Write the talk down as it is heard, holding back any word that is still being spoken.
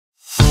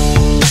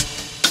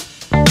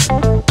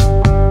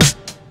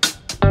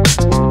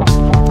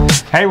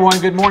Hey everyone,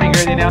 good morning.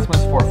 Here are the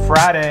announcements for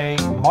Friday,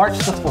 March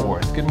the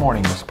 4th. Good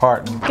morning, Ms.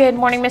 Parton. Good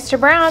morning, Mr.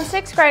 Brown.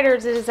 Sixth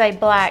graders, it is a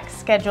black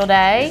schedule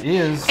day. It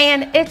is.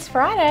 And it's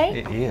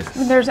Friday. It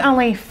is. There's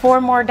only 4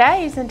 more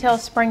days until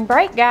spring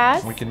break,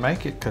 guys. We can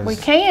make it because we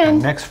can.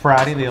 Next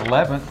Friday, the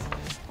 11th,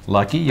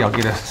 lucky, y'all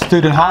get a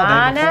student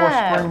holiday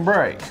before spring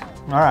break.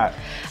 All right.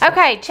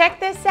 Okay, check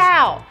this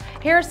out.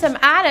 Here are some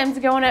items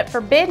going up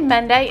for bid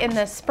Monday in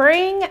the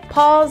Spring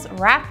Paws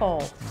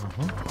Raffle.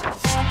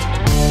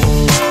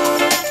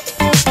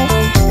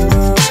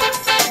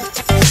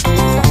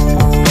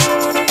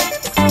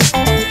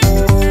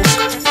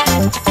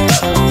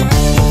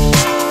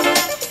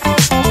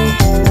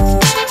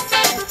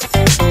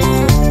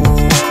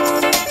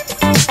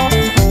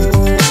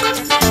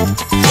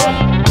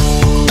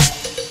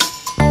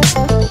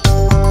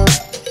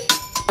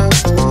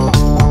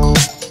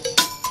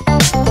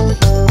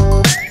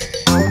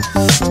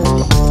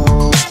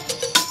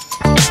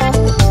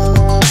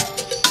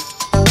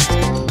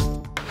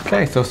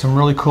 Okay, so some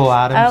really cool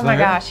items. Oh my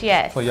gosh,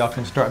 yes. So y'all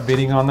can start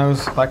bidding on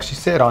those, like she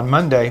said, on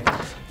Monday.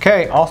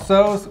 Okay,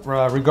 also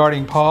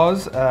regarding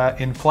Paws,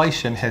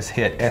 inflation has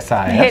hit SIS.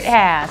 It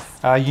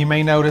has. You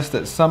may notice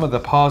that some of the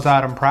Paws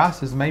item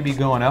prices may be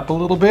going up a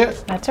little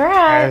bit. That's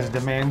right. As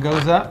demand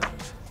goes up,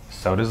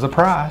 so does the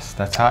price.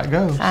 That's how it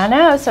goes. I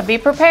know, so be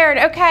prepared.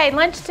 Okay,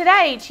 lunch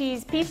today,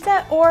 cheese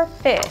pizza or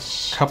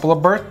fish? Couple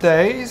of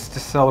birthdays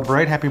to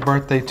celebrate. Happy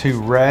birthday to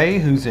Ray,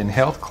 who's in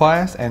health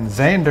class, and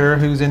Xander,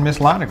 who's in Miss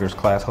Leininger's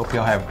class. Hope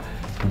y'all have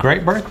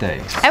great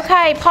birthdays.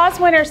 Okay,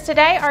 Paws winners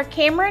today are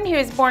Cameron, who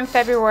is born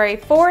February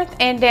 4th,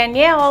 and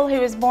Danielle,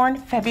 who is born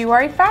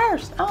February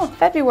 1st. Oh,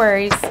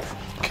 February's.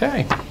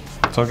 Okay,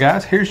 so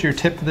guys, here's your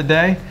tip of the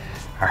day.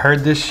 I heard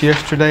this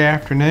yesterday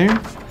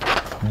afternoon.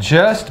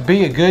 Just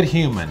be a good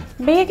human.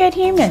 Be a good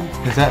human.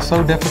 Is that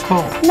so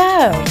difficult?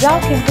 No,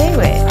 y'all can do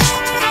it.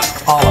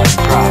 All of you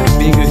try.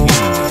 Be a good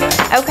human today.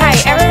 Okay,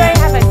 everybody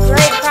have a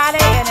great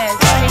Friday.